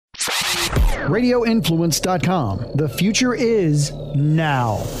RadioInfluence.com. The future is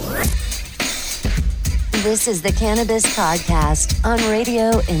now. This is the Cannabis Podcast on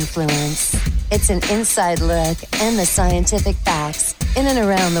Radio Influence. It's an inside look and the scientific facts in and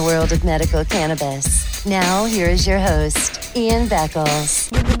around the world of medical cannabis. Now, here is your host, Ian Beckles.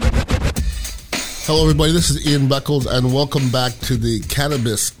 Hello, everybody. This is Ian Beckles, and welcome back to the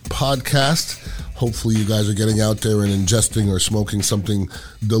Cannabis Podcast. Hopefully, you guys are getting out there and ingesting or smoking something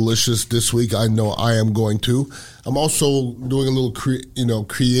delicious this week. I know I am going to. I'm also doing a little,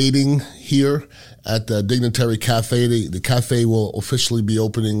 creating here at the Dignitary Cafe. The cafe will officially be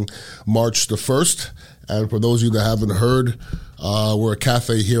opening March the 1st. And for those of you that haven't heard, we're a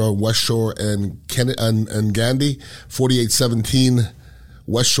cafe here on West Shore and Gandhi, 4817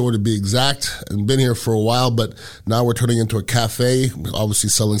 West Shore to be exact, and been here for a while, but now we're turning into a cafe, obviously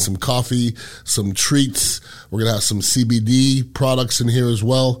selling some coffee, some treats. We're going to have some CBD products in here as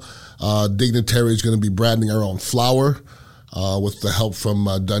well. Dignitary is going to be branding our own flower with the help from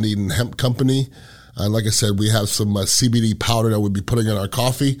Dunedin Hemp Company. And like I said, we have some CBD powder that we'll be putting in our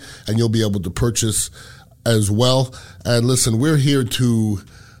coffee, and you'll be able to purchase as well. And listen, we're here to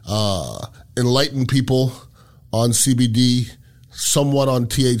enlighten people on CBD, somewhat on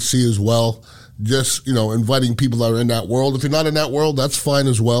THC as well. Just, inviting people that are in that world. If you're not in that world, that's fine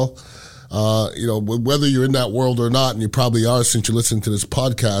as well. Whether you're in that world or not, and you probably are since you're listening to this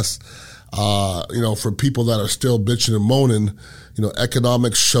podcast, for people that are still bitching and moaning,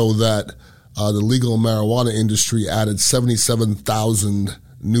 economics show that the legal marijuana industry added 77,000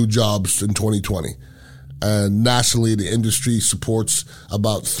 new jobs in 2020. And nationally, the industry supports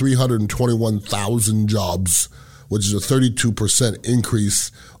about 321,000 jobs, which is a 32%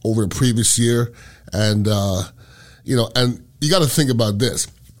 increase over the previous year. And, and you got to think about this.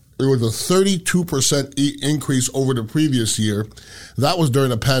 There was a 32% increase over the previous year. That was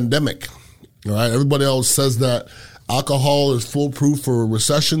during a pandemic. All right. Everybody else says that alcohol is foolproof for a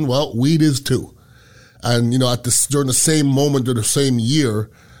recession. Well, weed is too. And, during the same moment or the same year,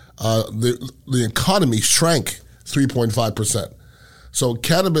 the economy shrank 3.5%. So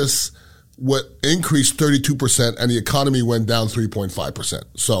cannabis increased 32% and the economy went down 3.5%.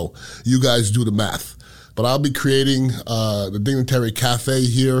 So you guys do the math. But I'll be creating the Dignitary Cafe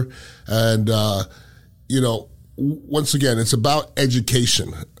here. And, once again, it's about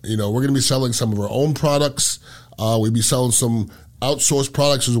education. We're going to be selling some of our own products. We'll be selling some outsourced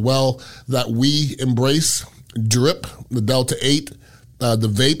products as well that we embrace. Drip, the Delta 8, the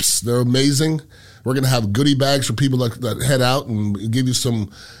vapes, they're amazing. We're going to have goodie bags for people that head out and give you some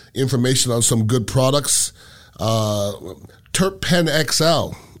information on some good products. Terp Pen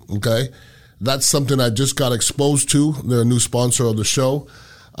XL, okay? That's something I just got exposed to. They're a new sponsor of the show.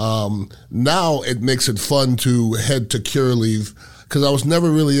 Now it makes it fun to head to Curaleaf because I was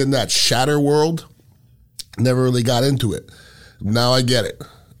never really in that shatter world. Never really got into it. Now I get it.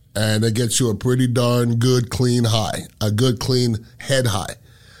 And it gets you a pretty darn good, clean high, a good, clean head high.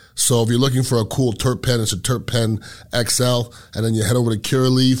 So if you're looking for a cool Terp Pen, it's a Terp Pen XL, and then you head over to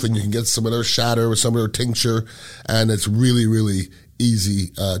Curaleaf and you can get some of their shatter or some of their tincture, and it's really, really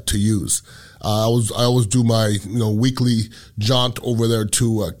easy to use. I always do my weekly jaunt over there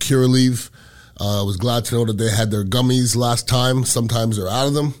to Curaleaf. I was glad to know that they had their gummies last time. Sometimes they're out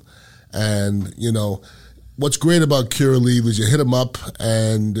of them, and what's great about Curaleaf is you hit them up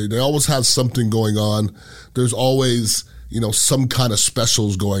and they always have something going on. There's always some kind of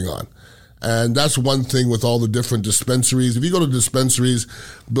specials going on. And that's one thing with all the different dispensaries. If you go to dispensaries,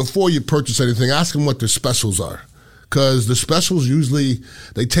 before you purchase anything, ask them what their specials are. Because the specials usually,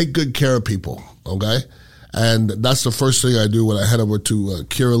 they take good care of people, okay? And that's the first thing I do when I head over to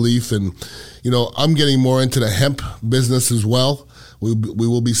Curaleaf. And, I'm getting more into the hemp business as well. We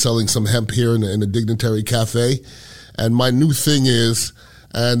will be selling some hemp here in the Dignitary Cafe. And my new thing is,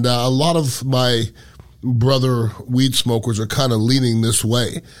 and a lot of my brother weed smokers are kind of leaning this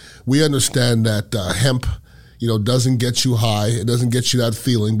way. We understand that hemp, doesn't get you high. It doesn't get you that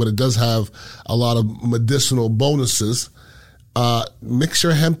feeling, but it does have a lot of medicinal bonuses. Mix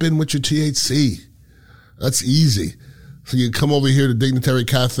your hemp in with your THC. That's easy. So you come over here to Dignitary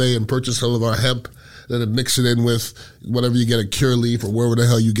Cafe and purchase some of our hemp, then mix it in with whatever you get at Curaleaf or wherever the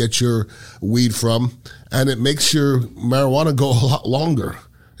hell you get your weed from, and it makes your marijuana go a lot longer.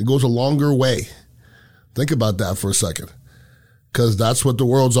 It goes a longer way. Think about that for a second, because that's what the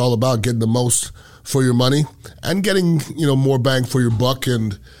world's all about, getting the most for your money and getting, more bang for your buck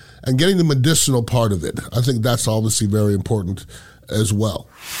and getting the medicinal part of it. I think that's obviously very important as well.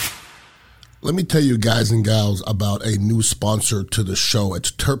 Let me tell you guys and gals about a new sponsor to the show.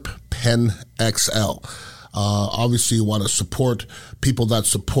 It's Terp Pen XL. Obviously, you want to support people that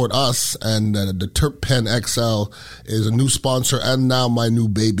support us, and the Terpen XL is a new sponsor and now my new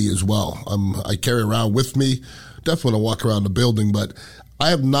baby as well. I carry around with me. Definitely want to walk around the building, but I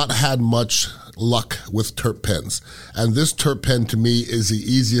have not had much luck with Terpens. And this Terpen to me is the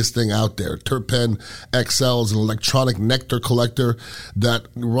easiest thing out there. Terpen XL is an electronic nectar collector that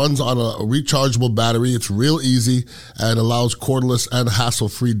runs on a rechargeable battery. It's real easy and allows cordless and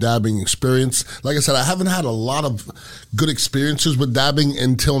hassle-free dabbing experience. Like I said, I haven't had a lot of good experiences with dabbing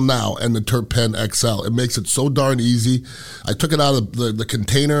until now and the Terpen XL. It makes it so darn easy. I took it out of the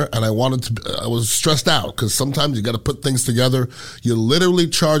container and I was stressed out because sometimes you got to put things together. You literally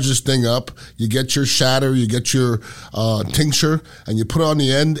charge this thing up. You get your shatter, you get your tincture, and you put it on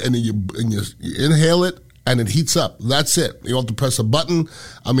the end, and you inhale it, and it heats up. That's it. You don't have to press a button.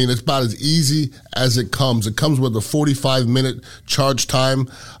 I mean, it's about as easy as it comes. It comes with a 45-minute charge time,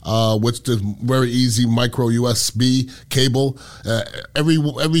 with the very easy micro USB cable.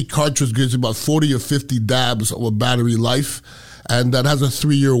 Every cartridge gives you about 40 or 50 dabs of a battery life. And that has a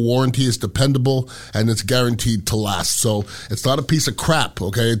 3-year warranty. It's dependable and it's guaranteed to last. So it's not a piece of crap,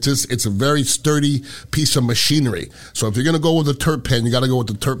 okay? It's a very sturdy piece of machinery. So if you're going to go with the Terpen, you got to go with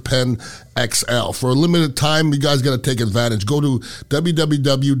the Terpen XL. For a limited time, you guys got to take advantage. Go to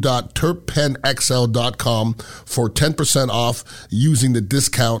www.terpenxl.com for 10% off using the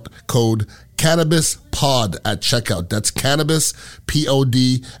discount code Cannabis Pod at checkout. That's Cannabis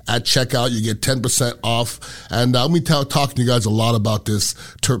POD at checkout. You get 10% off. And let me talk to you guys a lot about this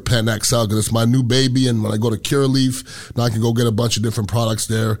Terpen XL because it's my new baby. And when I go to Curaleaf, now I can go get a bunch of different products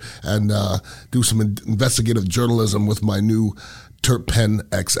there and do some investigative journalism with my new Terpen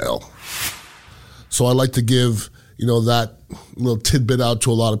XL. So I like to give that little tidbit out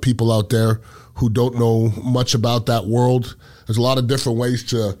to a lot of people out there who don't know much about that world. There's a lot of different ways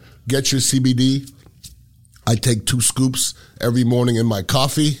to get your CBD. I take 2 scoops every morning in my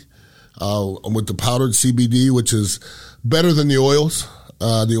coffee with the powdered CBD, which is better than the oils.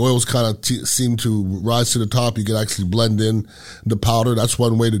 The oils kind of seem to rise to the top. You can actually blend in the powder. That's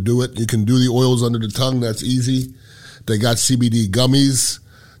one way to do it. You can do the oils under the tongue. That's easy. They got CBD gummies.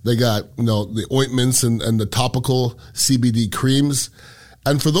 They got the ointments and the topical CBD creams.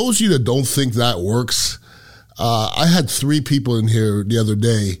 And for those of you that don't think that works, I had 3 people in here the other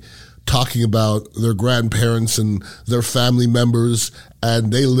day talking about their grandparents and their family members,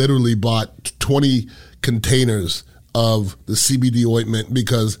 and they literally bought 20 containers of the CBD ointment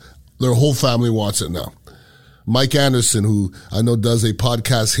because their whole family wants it now. Mike Anderson, who I know does a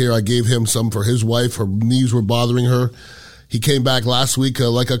podcast here, I gave him some for his wife. Her knees were bothering her. He came back last week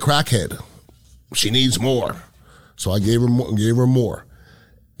like a crackhead. She needs more. So I gave her more.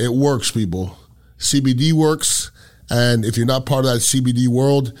 It works, people. CBD works, and if you're not part of that CBD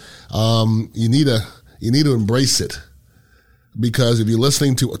world, you need to embrace it. Because if you're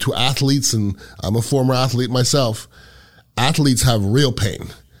listening to athletes, and I'm a former athlete myself, athletes have real pain.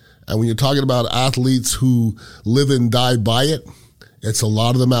 And when you're talking about athletes who live and die by it, it's a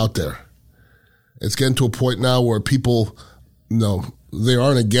lot of them out there. It's getting to a point now where people, they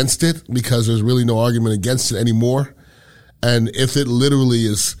aren't against it because there's really no argument against it anymore. And if it literally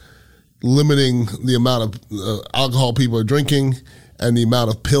is limiting the amount of alcohol people are drinking and the amount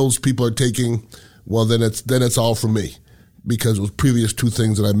of pills people are taking, well, then it's all for me. Because those previous 2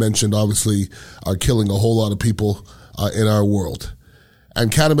 things that I mentioned obviously are killing a whole lot of people in our world.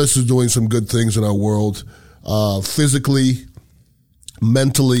 And cannabis is doing some good things in our world, physically,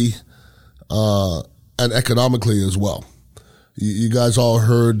 mentally, and economically as well. You guys all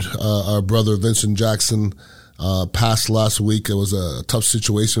heard our brother Vincent Jackson passed last week. It was a tough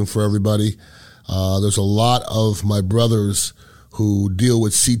situation for everybody. There's a lot of my brothers who deal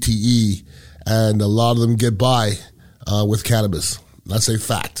with CTE, and a lot of them get by with cannabis. That's a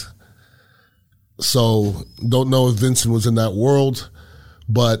fact. So don't know if Vincent was in that world,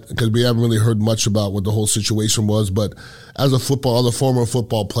 but because we haven't really heard much about what the whole situation was. But as a former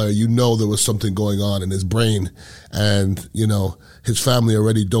football player, there was something going on in his brain, and his family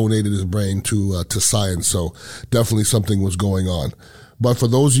already donated his brain to science. So definitely something was going on. But for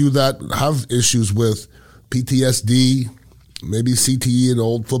those of you that have issues with PTSD, maybe CTE and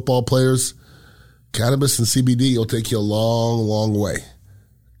old football players, cannabis and CBD will take you a long, long way.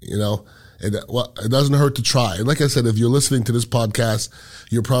 It doesn't hurt to try. And like I said, if you're listening to this podcast,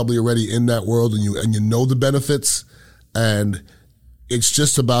 you're probably already in that world and you know the benefits, and it's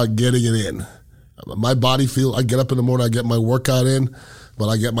just about getting it in. My body I get up in the morning, I get my workout in, but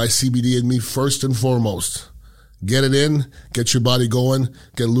I get my CBD in me first and foremost. Get it in, get your body going,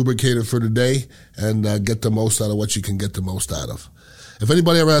 get lubricated for the day, and get the most out of what you can get the most out of. If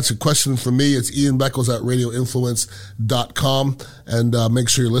anybody ever has a question for me, it's Ian Beckles at radioinfluence.com. And make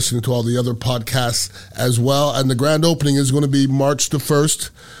sure you're listening to all the other podcasts as well. And the grand opening is going to be March the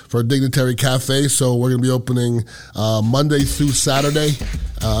 1st for Dignitary Cafe. So we're going to be opening Monday through Saturday,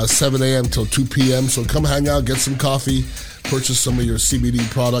 7 a.m. till 2 p.m. So come hang out, get some coffee, purchase some of your CBD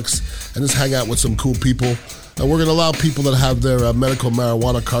products, and just hang out with some cool people. And we're going to allow people that have their medical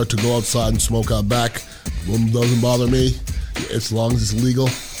marijuana card to go outside and smoke out back. It doesn't bother me. As long as it's legal,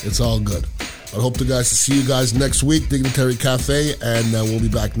 it's all good. I hope to see you guys next week, Dignitary Cafe, and we'll be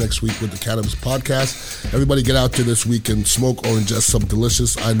back next week with the Cannabis Podcast. Everybody get out there this week and smoke or ingest something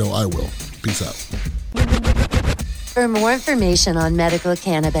delicious. I know I will. Peace out. For more information on medical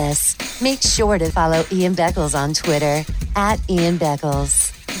cannabis, make sure to follow Ian Beckles on Twitter at Ian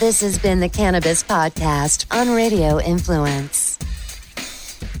Beckles. This has been the Cannabis Podcast on Radio Influence.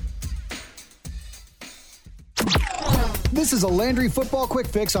 This is a Landry Football Quick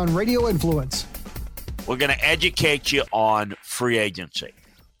Fix on Radio Influence. We're going to educate you on free agency,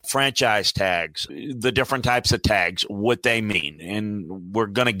 franchise tags, the different types of tags, what they mean. And we're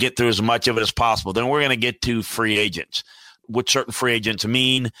going to get through as much of it as possible. Then we're going to get to free agents, what certain free agents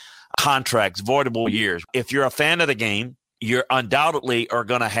mean, contracts, voidable years. If you're a fan of the game, you undoubtedly are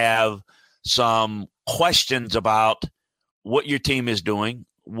going to have some questions about what your team is doing,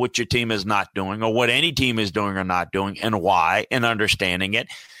 what your team is not doing, or what any team is doing or not doing, and why, and understanding it.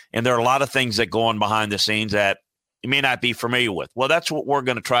 And there are a lot of things that go on behind the scenes that you may not be familiar with. Well, that's what we're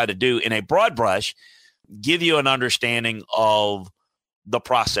going to try to do in a broad brush, give you an understanding of the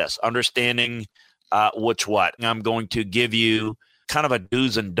process, understanding what's what. I'm going to give you kind of a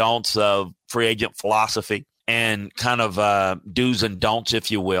do's and don'ts of free agent philosophy and kind of do's and don'ts, if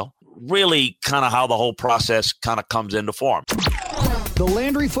you will. Really kind of how the whole process kind of comes into form. The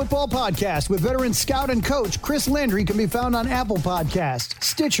Landry Football Podcast with veteran scout and coach Chris Landry can be found on Apple Podcasts,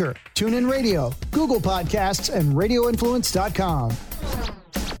 Stitcher, TuneIn Radio, Google Podcasts, and RadioInfluence.com.